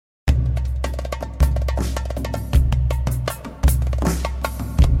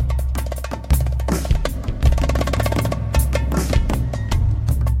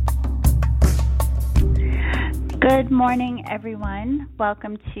morning, everyone.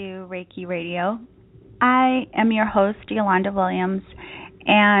 Welcome to Reiki Radio. I am your host, Yolanda Williams,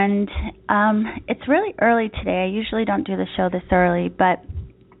 and it's really early today. I usually don't do the show this early, but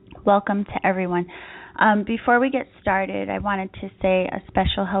welcome to everyone. Before we get started, I wanted to say a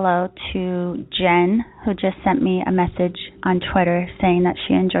special hello to Jen, who just sent me a message on Twitter saying that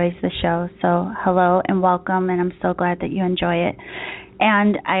she enjoys the show. So hello and welcome, and I'm so glad that you enjoy it.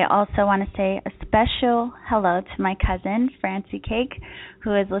 And I also want to say a special hello to my cousin, Francie Cake,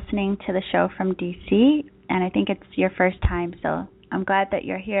 who is listening to the show from D.C., and I think it's your first time, so I'm glad that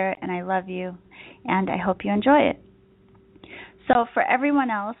you're here, and I love you, and I hope you enjoy it. So for everyone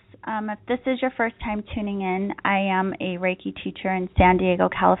else, if this is your first time tuning in, I am a Reiki teacher in San Diego,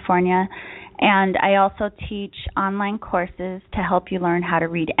 California, and I also teach online courses to help you learn how to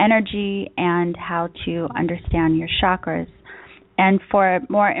read energy and how to understand your chakras. And for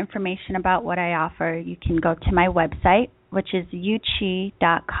more information about what I offer, you can go to my website, which is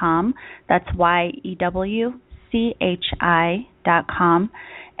yuchi.com. That's YEWCHI.com.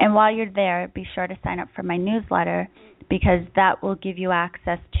 And while you're there, be sure to sign up for my newsletter, because that will give you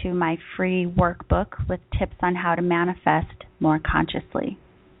access to my free workbook with tips on how to manifest more consciously.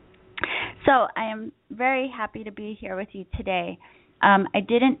 So I am very happy to be here with you today. I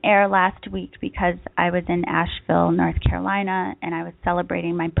didn't air last week because I was in Asheville, North Carolina, and I was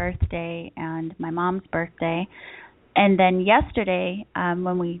celebrating my birthday and my mom's birthday. And then yesterday,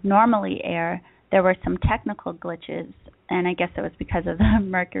 when we normally air, there were some technical glitches, and I guess it was because of the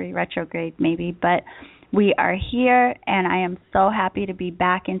Mercury retrograde maybe, but we are here, and I am so happy to be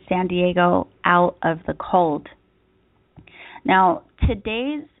back in San Diego out of the cold. Now,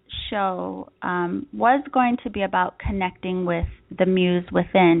 today's show was going to be about connecting with the muse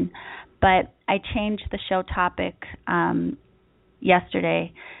within, but I changed the show topic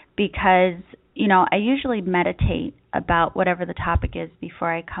yesterday because, I usually meditate about whatever the topic is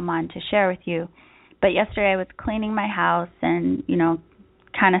before I come on to share with you. But yesterday I was cleaning my house and,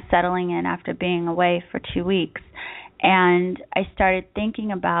 kind of settling in after being away for 2 weeks. And I started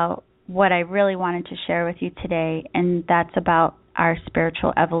thinking about what I really wanted to share with you today, and that's about our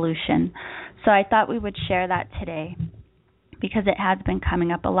spiritual evolution. So I thought we would share that today because it has been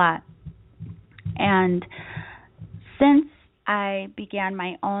coming up a lot. And since I began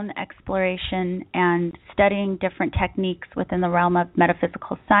my own exploration and studying different techniques within the realm of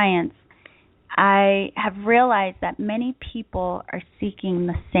metaphysical science, I have realized that many people are seeking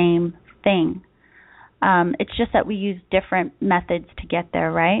the same thing. It's just that we use different methods to get there,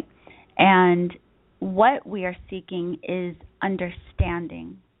 right? And what we are seeking is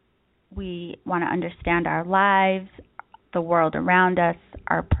understanding. We want to understand our lives, the world around us,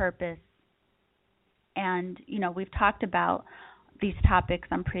 our purpose. And, we've talked about these topics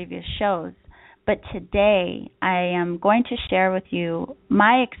on previous shows. But today I am going to share with you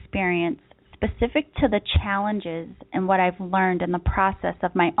my experience specific to the challenges and what I've learned in the process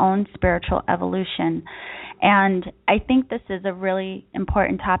of my own spiritual evolution. And I think this is a really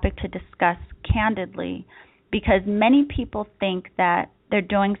important topic to discuss candidly, because many people think that they're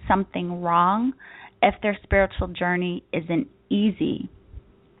doing something wrong if their spiritual journey isn't easy.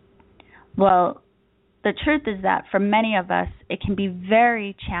 Well, the truth is that for many of us, it can be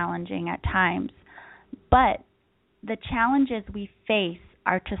very challenging at times. But the challenges we face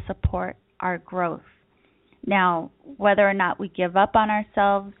are to support our growth. Now, whether or not we give up on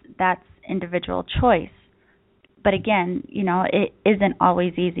ourselves, that's individual choice. But again, it isn't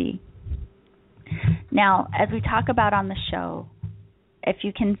always easy. Now, as we talk about on the show, if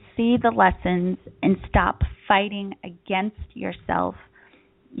you can see the lessons and stop fighting against yourself,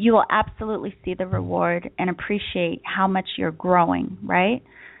 you will absolutely see the reward and appreciate how much you're growing, right?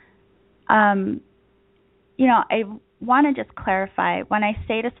 I want to just clarify, when I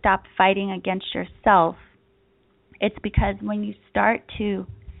say to stop fighting against yourself, it's because when you start to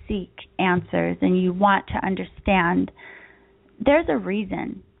seek answers and you want to understand, there's a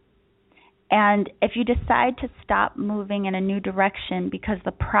reason. And if you decide to stop moving in a new direction because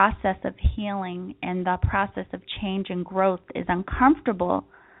the process of healing and the process of change and growth is uncomfortable,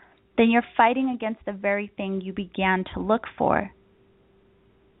 then you're fighting against the very thing you began to look for.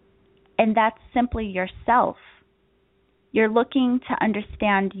 And that's simply yourself. You're looking to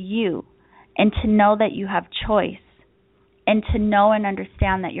understand you and to know that you have choice, and to know and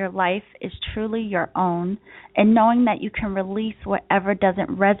understand that your life is truly your own, and knowing that you can release whatever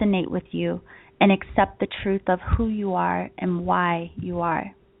doesn't resonate with you and accept the truth of who you are and why you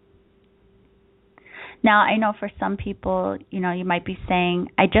are. Now, I know for some people, you might be saying,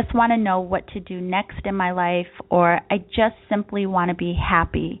 I just want to know what to do next in my life, or I just simply want to be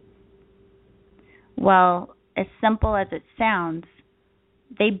happy. Well, as simple as it sounds,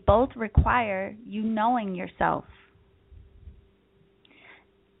 they both require you knowing yourself.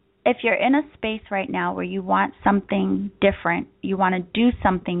 If you're in a space right now where you want something different, you want to do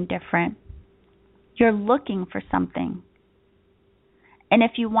something different, you're looking for something. And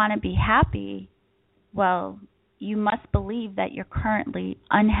if you want to be happy, well, you must believe that you're currently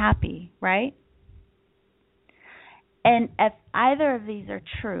unhappy, right? And if either of these are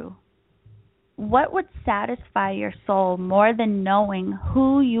true, what would satisfy your soul more than knowing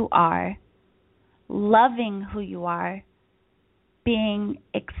who you are, loving who you are, being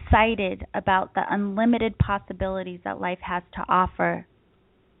excited about the unlimited possibilities that life has to offer,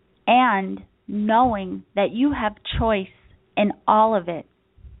 and knowing that you have choice in all of it?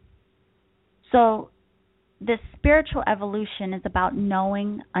 So this spiritual evolution is about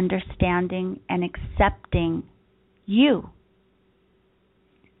knowing, understanding, and accepting you.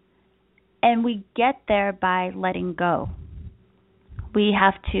 And we get there by letting go. We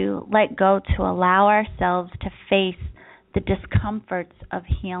have to let go to allow ourselves to face the discomforts of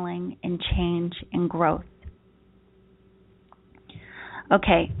healing and change and growth.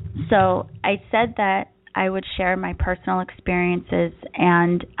 Okay, so I said that I would share my personal experiences,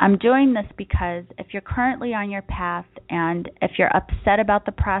 and I'm doing this because if you're currently on your path and if you're upset about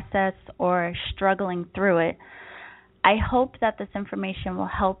the process or struggling through it, I hope that this information will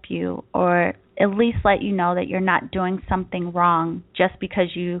help you, or at least let you know that you're not doing something wrong just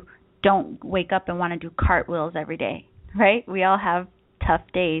because you don't wake up and want to do cartwheels every day, right? We all have tough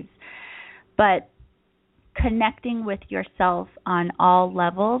days. But connecting with yourself on all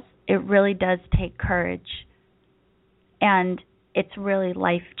levels, it really does take courage. And it's really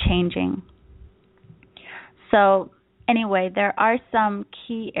life-changing. So anyway, there are some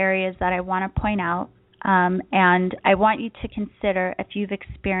key areas that I want to point out. And I want you to consider if you've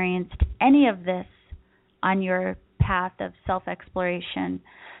experienced any of this on your path of self-exploration.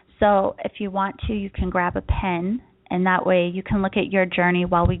 So if you want to, you can grab a pen, and that way you can look at your journey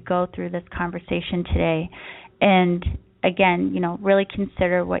while we go through this conversation today. And again, really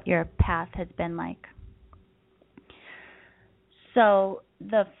consider what your path has been like. So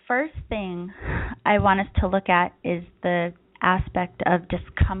the first thing I want us to look at is the aspect of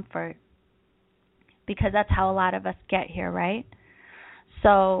discomfort, because that's how a lot of us get here, right?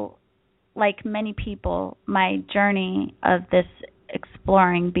 So, like many people, my journey of this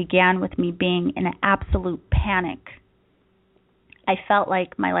exploring began with me being in an absolute panic. I felt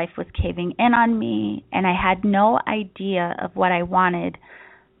like my life was caving in on me, and I had no idea of what I wanted,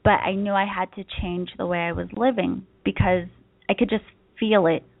 but I knew I had to change the way I was living because I could just feel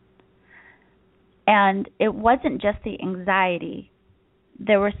it. And it wasn't just the anxiety.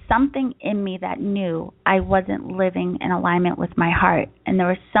 There was something in me that knew I wasn't living in alignment with my heart. And there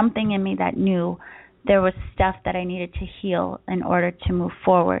was something in me that knew there was stuff that I needed to heal in order to move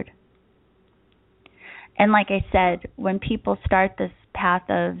forward. And like I said, when people start this path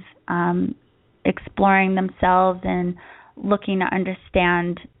of exploring themselves and looking to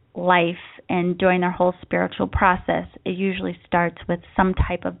understand life and doing their whole spiritual process, it usually starts with some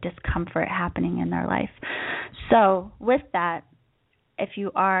type of discomfort happening in their life. So with that, if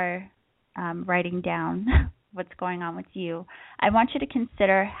you are writing down what's going on with you, I want you to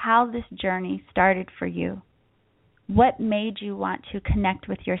consider how this journey started for you. What made you want to connect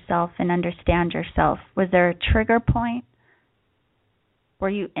with yourself and understand yourself? Was there a trigger point? Were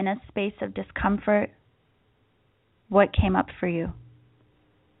you in a space of discomfort? What came up for you?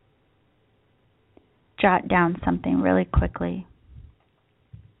 Jot down something really quickly.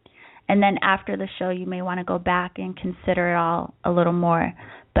 And then after the show, you may want to go back and consider it all a little more.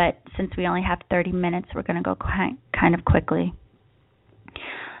 But since we only have 30 minutes, we're going to go kind of quickly.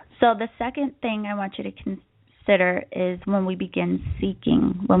 So the second thing I want you to consider is when we begin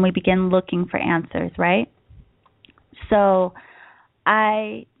seeking, when we begin looking for answers, right? So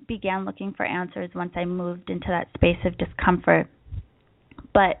I began looking for answers once I moved into that space of discomfort.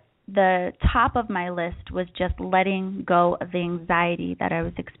 But the top of my list was just letting go of the anxiety that I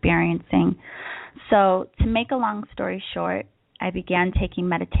was experiencing. So to make a long story short, I began taking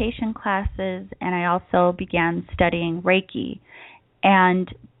meditation classes, and I also began studying Reiki.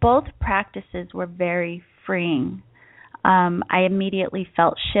 And both practices were very freeing. I immediately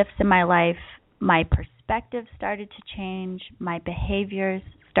felt shifts in my life. My perspective started to change. My behaviors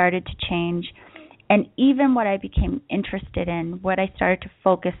started to change. And even what I became interested in, what I started to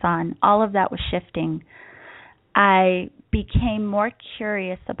focus on, all of that was shifting. I became more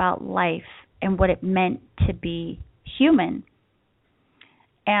curious about life and what it meant to be human.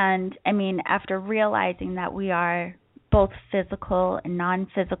 And, I mean, after realizing that we are both physical and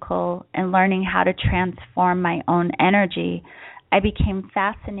non-physical, and learning how to transform my own energy, I became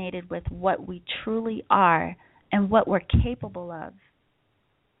fascinated with what we truly are and what we're capable of,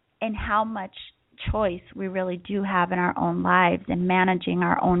 and how much choice we really do have in our own lives and managing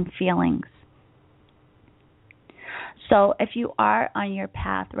our own feelings. So if you are on your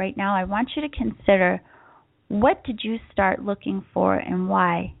path right now, I want you to consider, what did you start looking for and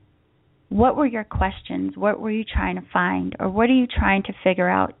why? What were your questions? What were you trying to find? Or what are you trying to figure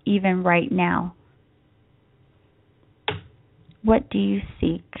out even right now? What do you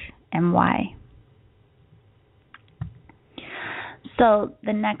seek and why? So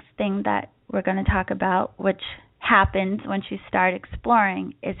the next thing that we're going to talk about, which happens once you start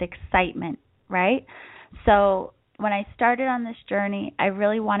exploring, is excitement, right? So when I started on this journey, I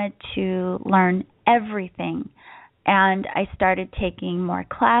really wanted to learn everything. And I started taking more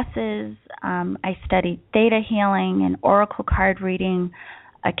classes. I studied theta healing and oracle card reading,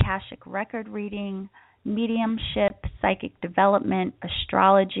 Akashic record reading, mediumship, psychic development,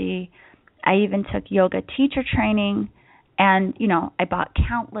 astrology. I even took yoga teacher training. And, I bought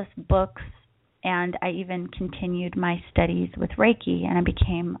countless books. And I even continued my studies with Reiki. And I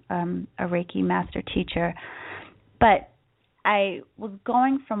became a Reiki master teacher. But I was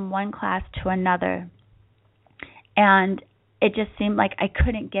going from one class to another, and it just seemed like I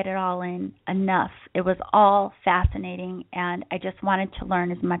couldn't get it all in enough. It was all fascinating, and I just wanted to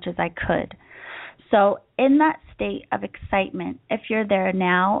learn as much as I could. So in that state of excitement, if you're there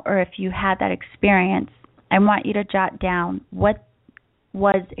now or if you had that experience, I want you to jot down what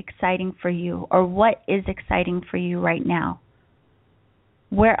was exciting for you, or what is exciting for you right now.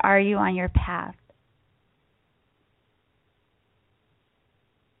 Where are you on your path?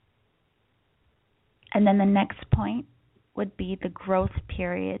 And then the next point would be the growth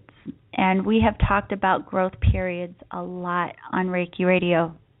periods. And we have talked about growth periods a lot on Reiki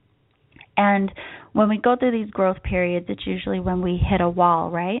Radio. And when we go through these growth periods, it's usually when we hit a wall,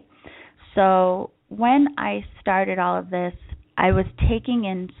 right? So when I started all of this, I was taking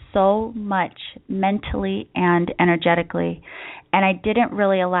in so much mentally and energetically, and I didn't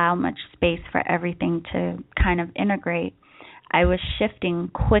really allow much space for everything to kind of integrate. I was shifting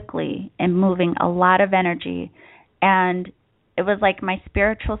quickly and moving a lot of energy, and it was like my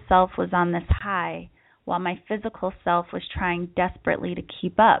spiritual self was on this high while my physical self was trying desperately to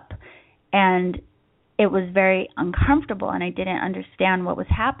keep up. And it was very uncomfortable, and I didn't understand what was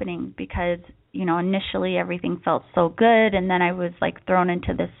happening because, initially everything felt so good, and then I was like thrown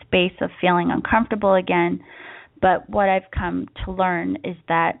into this space of feeling uncomfortable again. But what I've come to learn is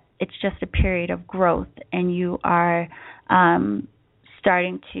that it's just a period of growth, and you are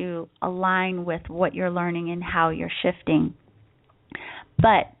starting to align with what you're learning and how you're shifting.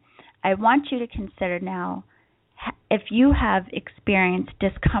 But I want you to consider now, if you have experienced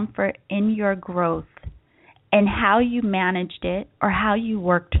discomfort in your growth and how you managed it or how you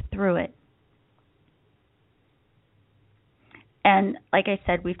worked through it. And like I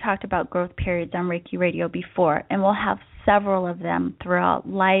said, we've talked about growth periods on Reiki Radio before, and we'll have several of them throughout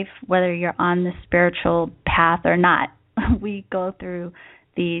life, whether you're on the spiritual path or not. We go through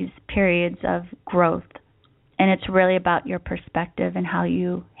these periods of growth, and it's really about your perspective and how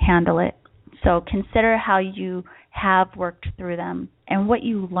you handle it. So consider how you have worked through them and what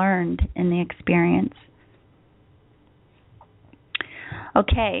you learned in the experience.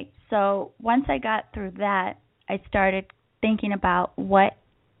 Okay, so once I got through that, I started thinking about what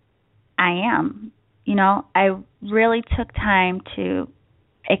I am. I really took time to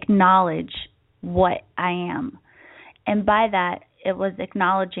acknowledge what I am. And by that, it was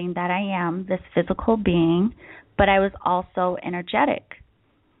acknowledging that I am this physical being, but I was also energetic.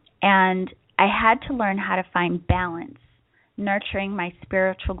 And I had to learn how to find balance, nurturing my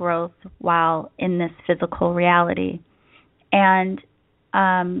spiritual growth while in this physical reality. And,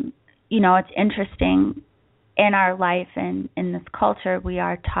 it's interesting. In our life and in this culture, we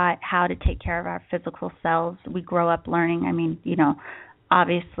are taught how to take care of our physical selves. We grow up learning,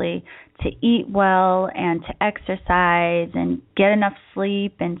 obviously, to eat well and to exercise and get enough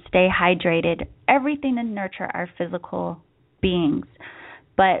sleep and stay hydrated, everything to nurture our physical beings.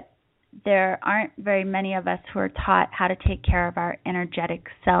 But there aren't very many of us who are taught how to take care of our energetic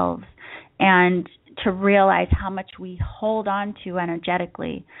selves and to realize how much we hold on to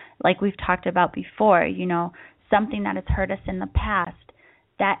energetically. Like we've talked about before, something that has hurt us in the past,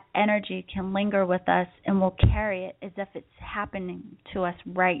 that energy can linger with us and we'll carry it as if it's happening to us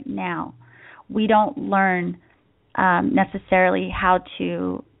right now. We don't learn necessarily how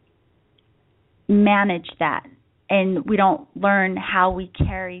to manage that, and we don't learn how we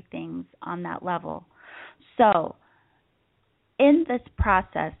carry things on that level. So in this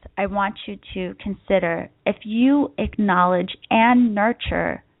process, I want you to consider if you acknowledge and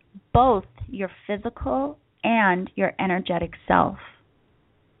nurture both your physical and your energetic self.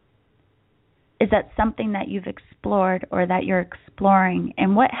 Is that something that you've explored or that you're exploring?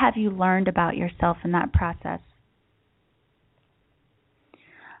 And what have you learned about yourself in that process?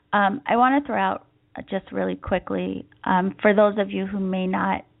 I want to throw out just really quickly, for those of you who may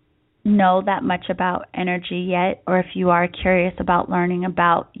not know that much about energy yet, or if you are curious about learning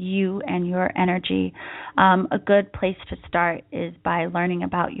about you and your energy, a good place to start is by learning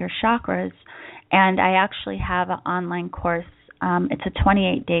about your chakras. And I actually have an online course. It's a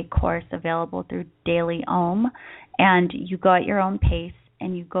 28-day course available through Daily Om, and you go at your own pace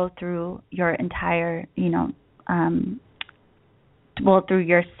and you go through your entire, through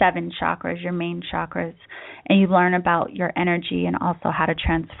your 7 chakras, your main chakras, and you learn about your energy and also how to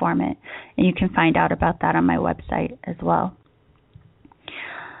transform it. And you can find out about that on my website as well.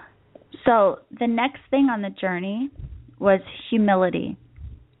 So the next thing on the journey was humility.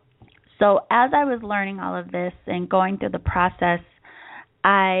 So as I was learning all of this and going through the process,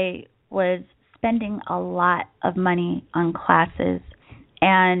 I was spending a lot of money on classes,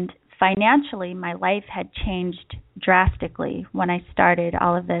 and financially my life had changed drastically when I started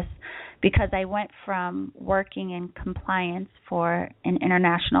all of this, because I went from working in compliance for an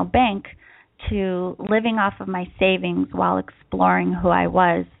international bank to living off of my savings while exploring who I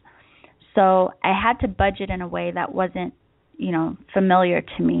was. So I had to budget in a way that wasn't, familiar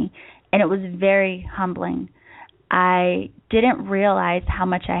to me. And it was very humbling. I didn't realize how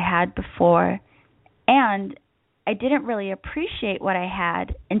much I had before, and I didn't really appreciate what I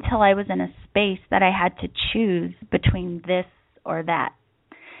had until I was in a space that I had to choose between this or that.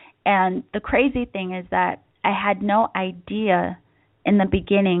 And the crazy thing is that I had no idea in the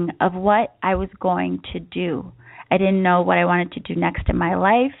beginning of what I was going to do. I didn't know what I wanted to do next in my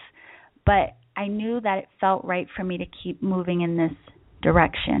life, but I knew that it felt right for me to keep moving in this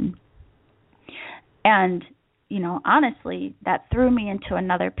direction. And, honestly, that threw me into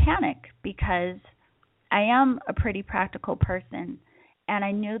another panic, because I am a pretty practical person, and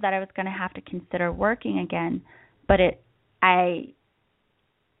I knew that I was going to have to consider working again, but I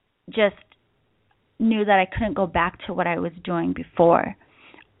just knew that I couldn't go back to what I was doing before,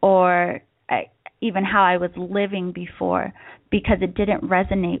 or even how I was living before, because it didn't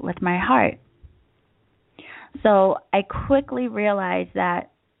resonate with my heart. So I quickly realized that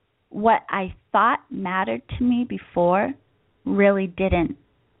what I thought mattered to me before really didn't.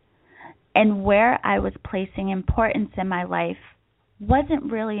 And where I was placing importance in my life wasn't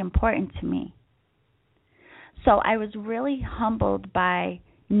really important to me. So I was really humbled by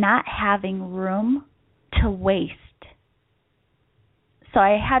not having room to waste. So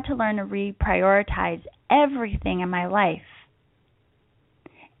I had to learn to reprioritize everything in my life.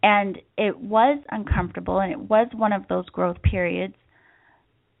 And it was uncomfortable, and it was one of those growth periods.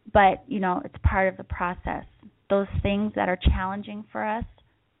 But, it's part of the process. Those things that are challenging for us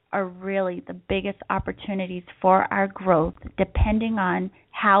are really the biggest opportunities for our growth, depending on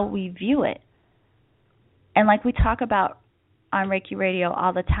how we view it. And like we talk about on Reiki Radio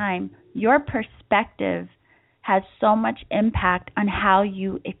all the time, your perspective has so much impact on how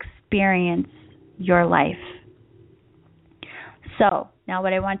you experience your life. So now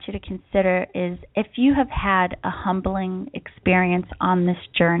what I want you to consider is, if you have had a humbling experience on this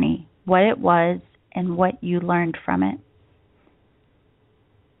journey, what it was and what you learned from it.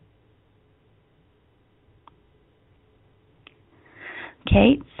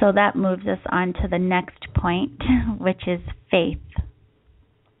 Okay, so that moves us on to the next point, which is faith.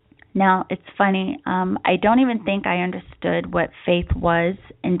 Now, it's funny, I don't even think I understood what faith was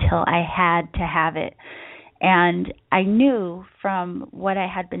until I had to have it. And I knew from what I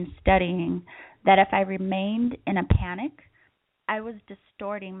had been studying that if I remained in a panic, I was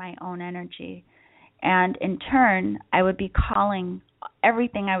distorting my own energy. And in turn, I would be calling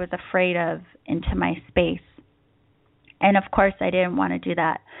everything I was afraid of into my space. And of course, I didn't want to do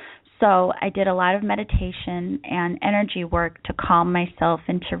that. So I did a lot of meditation and energy work to calm myself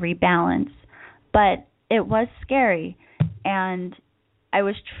and to rebalance. But it was scary, and I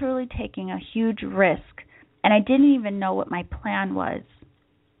was truly taking a huge risk. And I didn't even know what my plan was.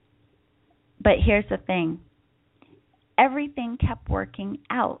 But here's the thing. Everything kept working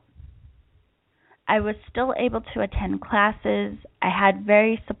out. I was still able to attend classes. I had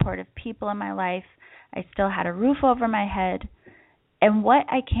very supportive people in my life. I still had a roof over my head. And what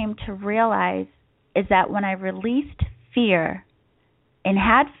I came to realize is that when I released fear and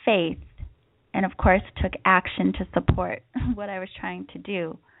had faith, and of course took action to support what I was trying to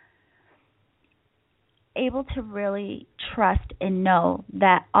do, able to really trust and know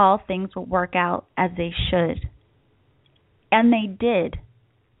that all things will work out as they should. And they did.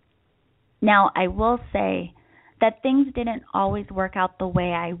 Now, I will say that things didn't always work out the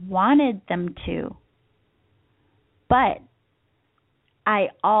way I wanted them to, but I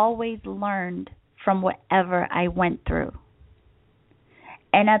always learned from whatever I went through.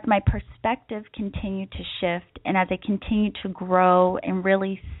 And as my perspective continued to shift and as I continued to grow and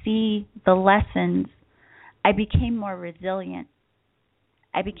really see the lessons, I became more resilient.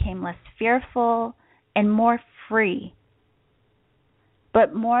 I became less fearful and more free.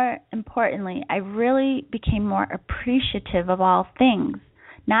 But more importantly, I really became more appreciative of all things,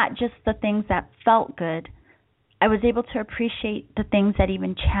 not just the things that felt good. I was able to appreciate the things that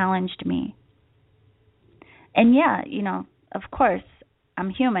even challenged me. And yeah, of course, I'm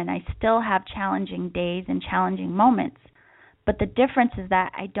human. I still have challenging days and challenging moments. But the difference is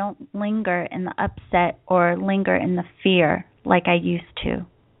that I don't linger in the upset or linger in the fear like I used to.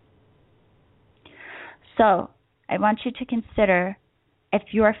 So I want you to consider if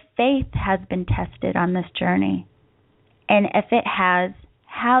your faith has been tested on this journey. And if it has,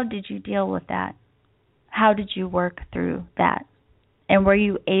 how did you deal with that? How did you work through that? And were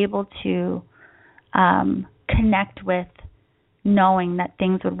you able to connect with knowing that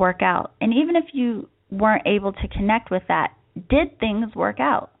things would work out? And even if you weren't able to connect with that, did things work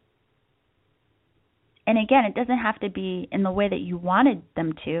out? And again, it doesn't have to be in the way that you wanted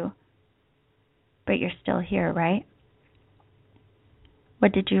them to, but you're still here, right?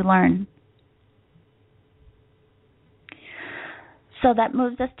 What did you learn? So that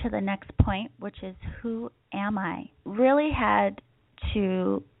moves us to the next point, which is who am I? Really had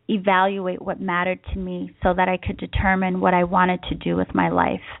to evaluate what mattered to me so that I could determine what I wanted to do with my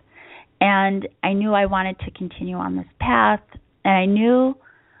life. And I knew I wanted to continue on this path, and I knew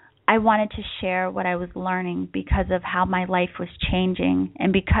I wanted to share what I was learning because of how my life was changing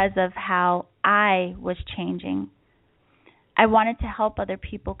and because of how I was changing. I wanted to help other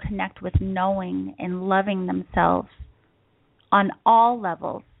people connect with knowing and loving themselves on all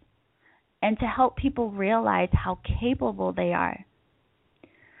levels, and to help people realize how capable they are.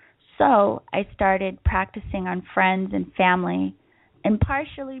 So I started practicing on friends and family, and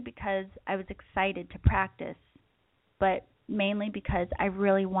partially because I was excited to practice, but mainly because I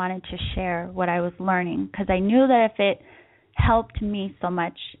really wanted to share what I was learning, because I knew that if it helped me so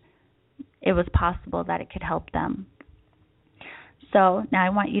much, it was possible that it could help them. So now I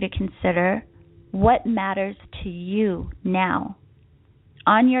want you to consider what matters to you now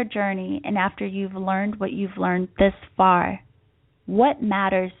on your journey, and after you've learned what you've learned this far. What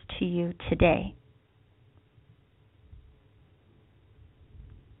matters to you today?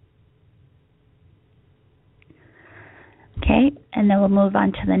 Okay, and then we'll move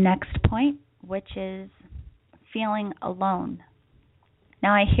on to the next point, which is feeling alone.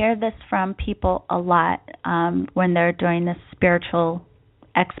 Now, I hear this from people a lot when they're doing this spiritual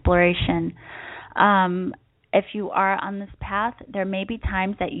exploration. If you are on this path, there may be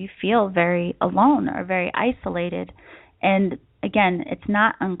times that you feel very alone or very isolated. And again, it's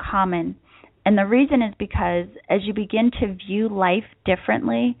not uncommon. And the reason is because as you begin to view life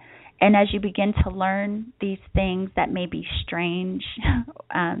differently, and as you begin to learn these things that may be strange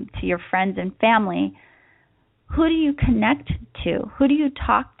to your friends and family, who do you connect to? Who do you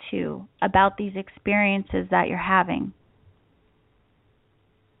talk to about these experiences that you're having?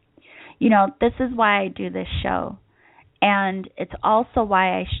 This is why I do this show. And it's also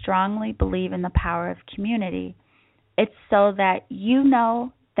why I strongly believe in the power of community. It's so that you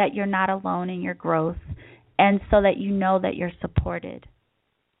know that you're not alone in your growth, and so that you know that you're supported.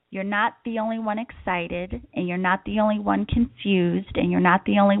 You're not the only one excited, and you're not the only one confused, and you're not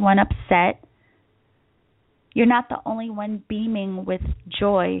the only one upset. You're not the only one beaming with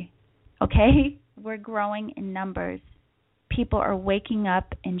joy, okay? We're growing in numbers. People are waking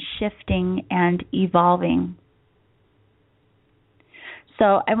up and shifting and evolving.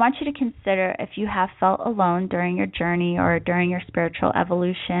 So I want you to consider if you have felt alone during your journey or during your spiritual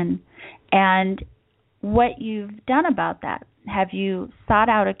evolution, and what you've done about that. Have you sought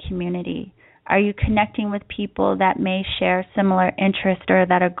out a community? Are you connecting with people that may share similar interests or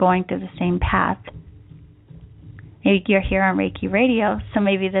that are going through the same path? Maybe you're here on Reiki Radio, so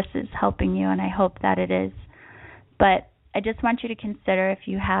maybe this is helping you, and I hope that it is. But I just want you to consider if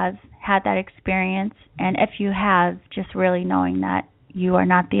you have had that experience, and if you have, just really knowing that you are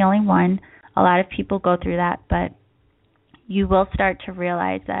not the only one. A lot of people go through that, but you will start to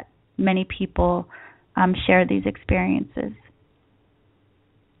realize that many people share these experiences.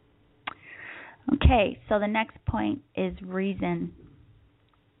 Okay, so the next point is reason.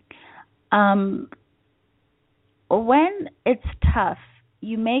 when it's tough,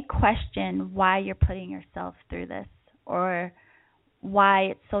 you may question why you're putting yourself through this, or why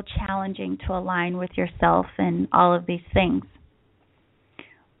it's so challenging to align with yourself and all of these things.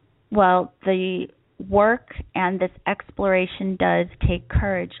 Well, the work and this exploration does take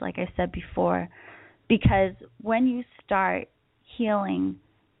courage, like I said before, because when you start healing,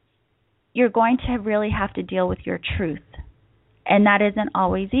 you're going to really have to deal with your truth. And that isn't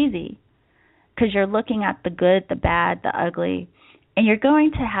always easy, because you're looking at the good, the bad, the ugly, and you're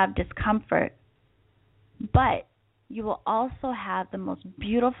going to have discomfort. But you will also have the most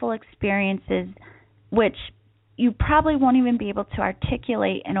beautiful experiences, which you probably won't even be able to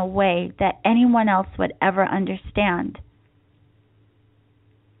articulate in a way that anyone else would ever understand.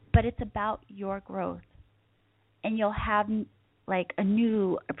 But it's about your growth. And you'll have like a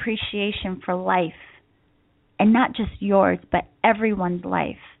new appreciation for life. And not just yours, but everyone's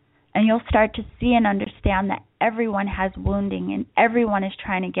life. And you'll start to see and understand that everyone has wounding and everyone is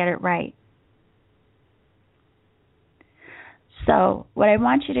trying to get it right. So what I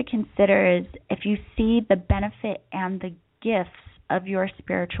want you to consider is, if you see the benefit and the gifts of your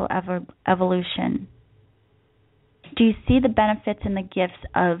spiritual evolution, do you see the benefits and the gifts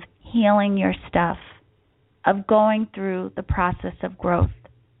of healing your stuff, of going through the process of growth,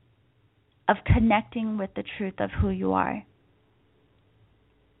 of connecting with the truth of who you are?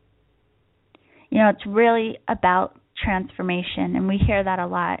 You know, it's really about transformation, and we hear that a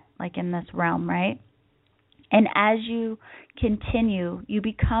lot, like in this realm, right? And as you continue, you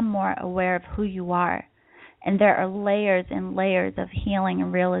become more aware of who you are. And there are layers and layers of healing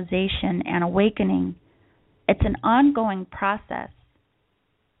and realization and awakening. It's an ongoing process.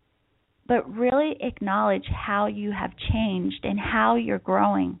 But really acknowledge how you have changed and how you're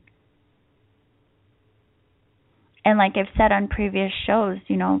growing. And like I've said on previous shows,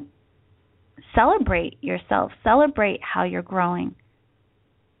 you know, celebrate yourself. Celebrate how you're growing.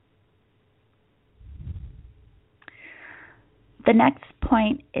 The next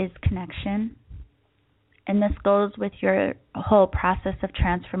point is connection. And this goes with your whole process of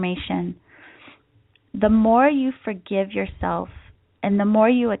transformation. The more you forgive yourself and the more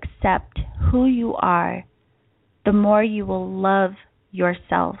you accept who you are, the more you will love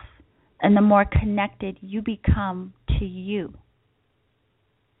yourself and the more connected you become to you.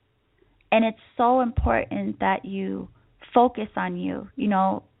 And it's so important that you focus on you. You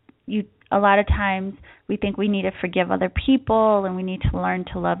know, a lot of times we think we need to forgive other people and we need to learn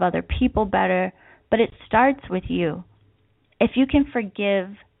to love other people better, but it starts with you. If you can forgive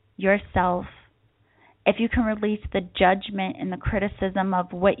yourself, if you can release the judgment and the criticism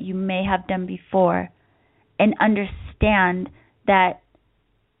of what you may have done before, and understand that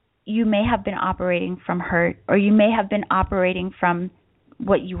you may have been operating from hurt, or you may have been operating from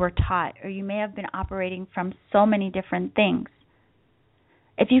what you were taught, or you may have been operating from so many different things.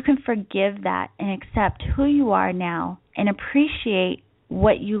 If you can forgive that and accept who you are now and appreciate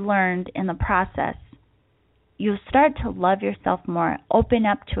what you learned in the process, you'll start to love yourself more, open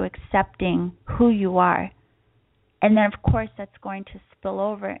up to accepting who you are. And then, of course, that's going to spill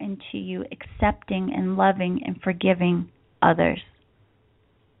over into you accepting and loving and forgiving others.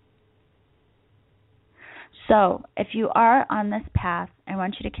 So, if you are on this path, I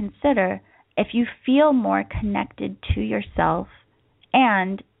want you to consider if you feel more connected to yourself,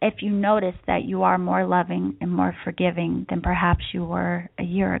 and if you notice that you are more loving and more forgiving than perhaps you were a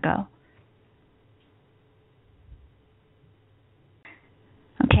year ago.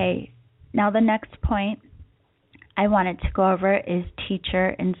 Okay, now the next point I wanted to go over is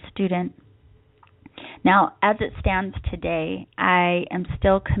teacher and student. Now, as it stands today, I am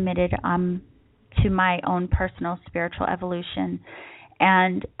still committed to my own personal spiritual evolution,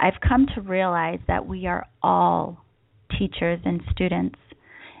 and I've come to realize that we are all teachers and students,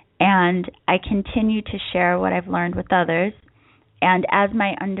 and I continue to share what I've learned with others, and as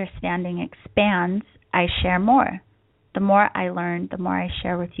my understanding expands, I share more. The more I learn, the more I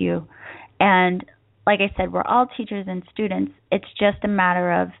share with you. And like I said, we're all teachers and students. It's just a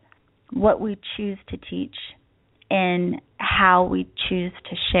matter of what we choose to teach and how we choose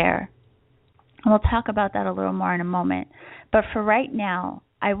to share. And we'll talk about that a little more in a moment. But for right now,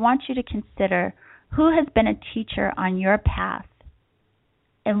 I want you to consider who has been a teacher on your path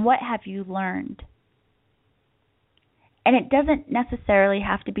and what have you learned. And it doesn't necessarily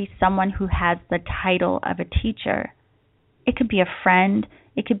have to be someone who has the title of a teacher. It could be a friend.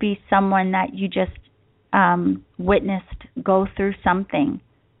 It could be someone that you just witnessed go through something.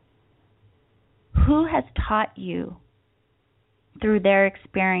 Who has taught you through their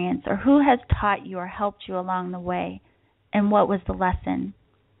experience, or who has taught you or helped you along the way, and what was the lesson?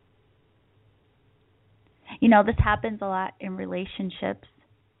 This happens a lot in relationships.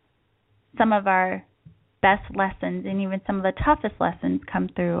 Some of our best lessons and even some of the toughest lessons come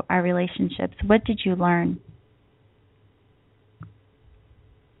through our relationships. What did you learn?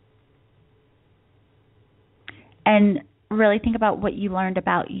 And really think about what you learned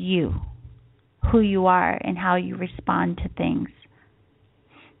about you, who you are, and how you respond to things.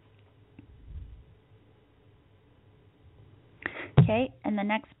 Okay, and the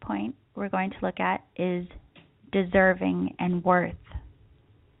next point we're going to look at is deserving and worth.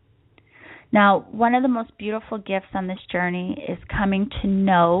 Now, one of the most beautiful gifts on this journey is coming to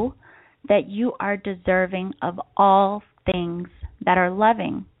know that you are deserving of all things that are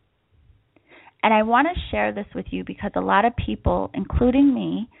loving. And I want to share this with you because a lot of people, including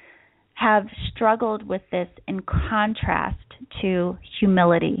me, have struggled with this in contrast to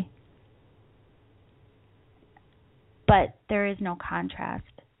humility. But there is no contrast.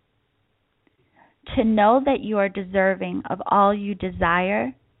 To know that you are deserving of all you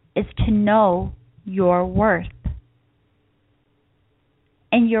desire is to know your worth.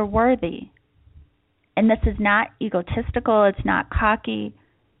 And you're worthy. And this is not egotistical, it's not cocky.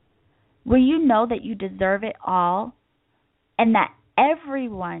 When you know that you deserve it all and that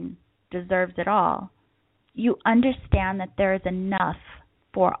everyone deserves it all, you understand that there is enough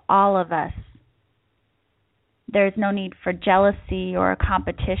for all of us. There is no need for jealousy or a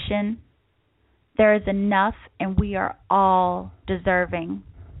competition. There is enough, and we are all deserving.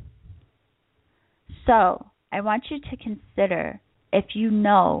 So, I want you to consider if you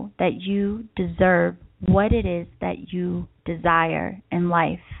know that you deserve what it is that you desire in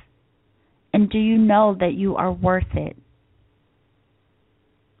life. And do you know that you are worth it?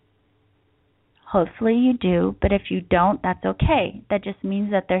 Hopefully you do, but if you don't, that's okay. That just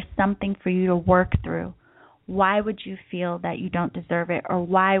means that there's something for you to work through. Why would you feel that you don't deserve it, or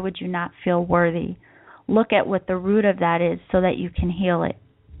why would you not feel worthy? Look at what the root of that is so that you can heal it.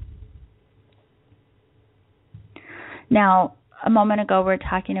 Now, a moment ago we were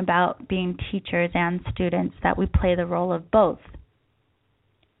talking about being teachers and students, that we play the role of both.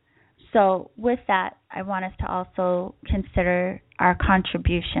 So with that, I want us to also consider our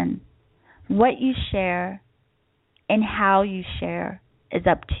contribution. What you share and how you share is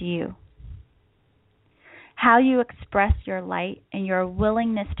up to you. How you express your light and your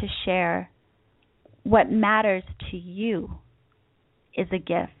willingness to share what matters to you is a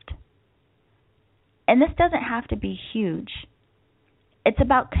gift. And this doesn't have to be huge. It's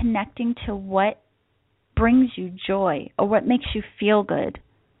about connecting to what brings you joy or what makes you feel good.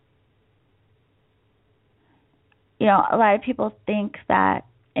 A lot of people think that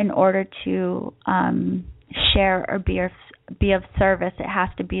in order to share or be of service, it has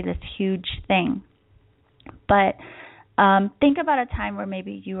to be this huge thing. But think about a time where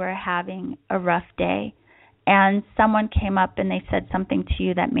maybe you were having a rough day and someone came up and they said something to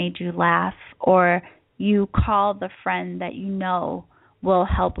you that made you laugh, or you called the friend that you know will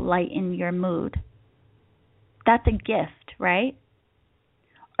help lighten your mood. That's a gift, right?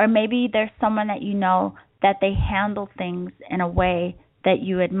 Or maybe there's someone that you know that they handle things in a way that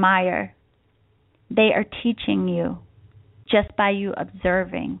you admire. They are teaching you just by you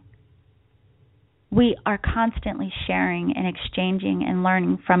observing. We are constantly sharing and exchanging and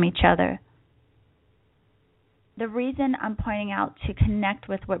learning from each other. The reason I'm pointing out to connect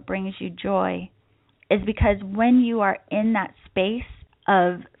with what brings you joy is because when you are in that space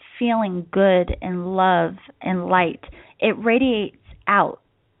of feeling good and love and light, it radiates out.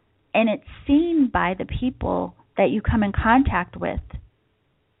 And it's seen by the people that you come in contact with.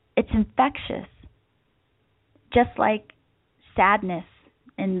 It's infectious. Just like sadness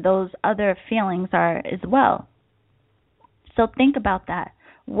and those other feelings are as well. So think about that.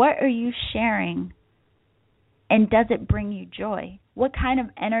 What are you sharing? And does it bring you joy? What kind of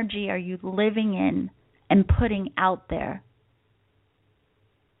energy are you living in and putting out there?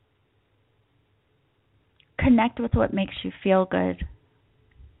 Connect with what makes you feel good.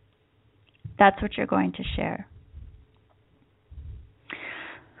 That's what you're going to share.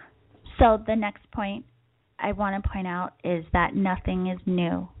 So the next point I want to point out is that nothing is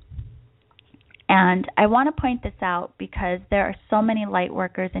new. And I want to point this out because there are so many light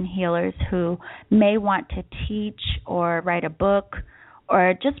workers and healers who may want to teach or write a book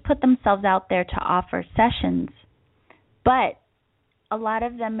or just put themselves out there to offer sessions. But a lot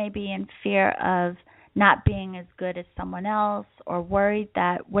of them may be in fear of not being as good as someone else, or worried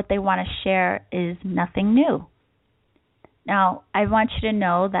that what they want to share is nothing new. Now, I want you to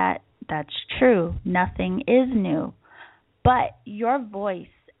know that that's true. Nothing is new. But your voice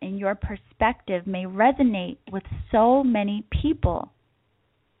and your perspective may resonate with so many people.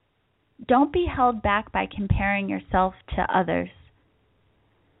 Don't be held back by comparing yourself to others.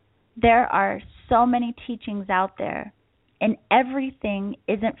 There are so many teachings out there, and everything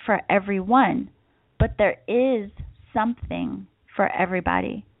isn't for everyone, but there is something for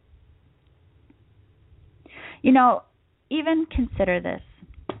everybody. Even consider this,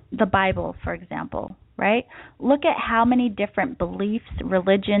 the Bible, for example, right? Look at how many different beliefs,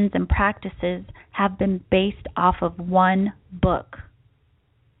 religions, and practices have been based off of one book.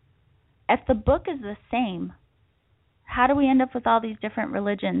 If the book is the same, how do we end up with all these different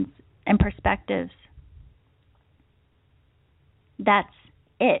religions and perspectives? That's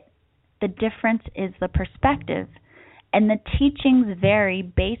it. The difference is the perspective, and the teachings vary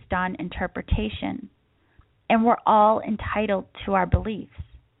based on interpretation, and we're all entitled to our beliefs.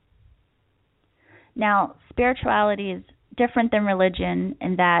 Now, spirituality is different than religion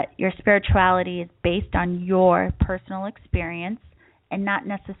in that your spirituality is based on your personal experience and not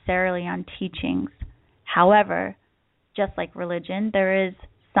necessarily on teachings. However, just like religion, there is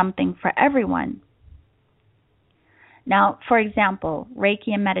something for everyone. Now, for example,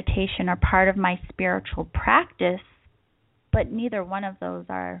 Reiki and meditation are part of my spiritual practice, but neither one of those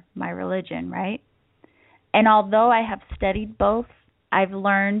are my religion, right? And although I have studied both, I've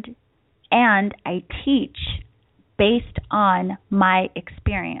learned and I teach based on my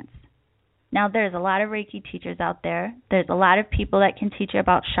experience. Now, there's a lot of Reiki teachers out there. There's a lot of people that can teach you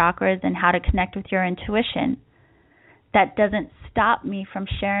about chakras and how to connect with your intuition. That doesn't stop me from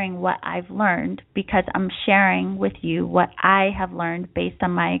sharing what I've learned, because I'm sharing with you what I have learned based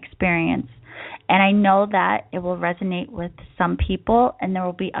on my experience. And I know that it will resonate with some people, and there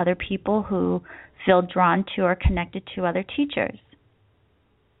will be other people who feel drawn to or connected to other teachers.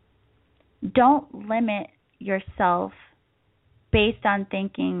 Don't limit yourself based on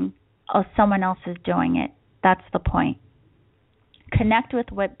thinking, oh, someone else is doing it. That's the point. Connect with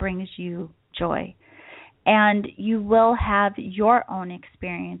what brings you joy, and you will have your own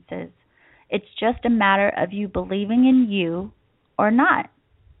experiences. It's just a matter of you believing in you or not.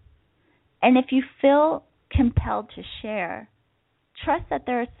 And if you feel compelled to share, trust that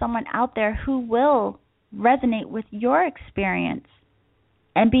there is someone out there who will resonate with your experience,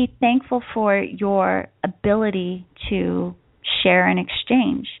 and be thankful for your ability to share and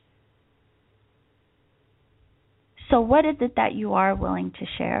exchange. So what is it that you are willing to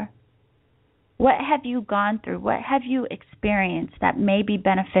share? What have you gone through? What have you experienced that may be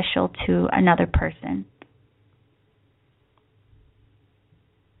beneficial to another person?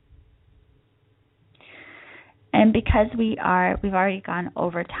 And because we've already gone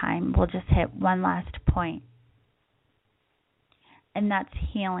over time, we'll just hit one last point. And that's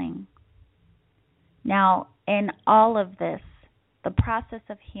healing. Now, in all of this, the process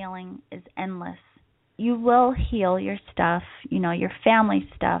of healing is endless. You will heal your stuff, your family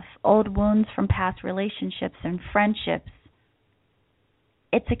stuff, old wounds from past relationships and friendships.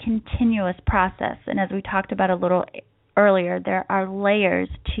 It's a continuous process. And as we talked about a little earlier, there are layers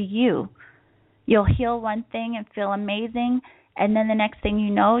to you. You'll heal one thing and feel amazing, and then the next thing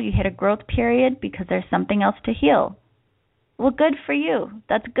you know, you hit a growth period because there's something else to heal. Well, good for you.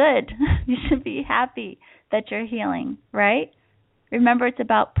 That's good. You should be happy that you're healing, right? Remember, it's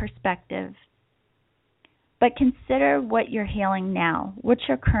about perspective. But consider what you're healing now. What's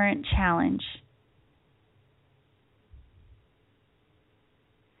your current challenge?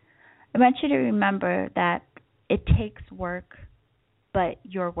 I want you to remember that it takes work, but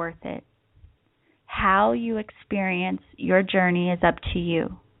you're worth it. How you experience your journey is up to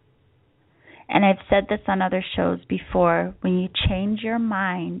you. And I've said this on other shows before, when you change your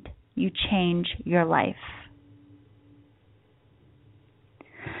mind, you change your life.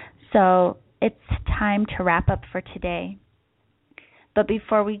 So it's time to wrap up for today. But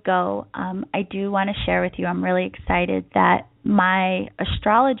before we go, I do want to share with you, I'm really excited that my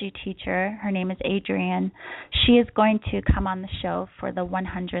astrology teacher, her name is Adrienne, she is going to come on the show for the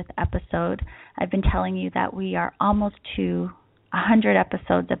 100th episode. I've been telling you that we are almost to 100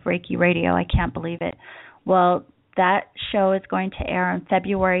 episodes of Reiki Radio. I can't believe it. Well, that show is going to air on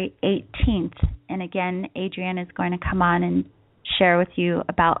February 18th. And again, Adrienne is going to come on and share with you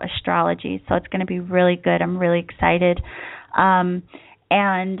about astrology. So it's going to be really good. I'm really excited.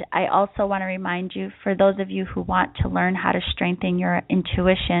 And I also want to remind you, for those of you who want to learn how to strengthen your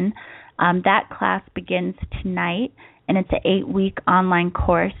intuition, that class begins tonight, and it's an 8-week online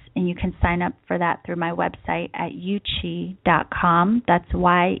course, and you can sign up for that through my website at yewchi.com. That's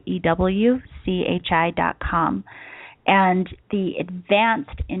YEWCHI.com. And the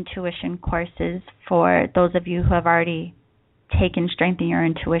advanced intuition courses, for those of you who have already taken Strengthen Your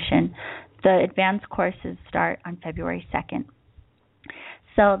Intuition, the advanced courses start on February 2nd.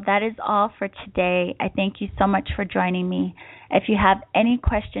 So that is all for today. I thank you so much for joining me. If you have any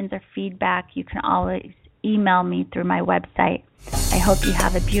questions or feedback, you can always email me through my website. I hope you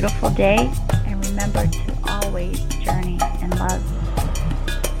have a beautiful day, and remember to always journey in love.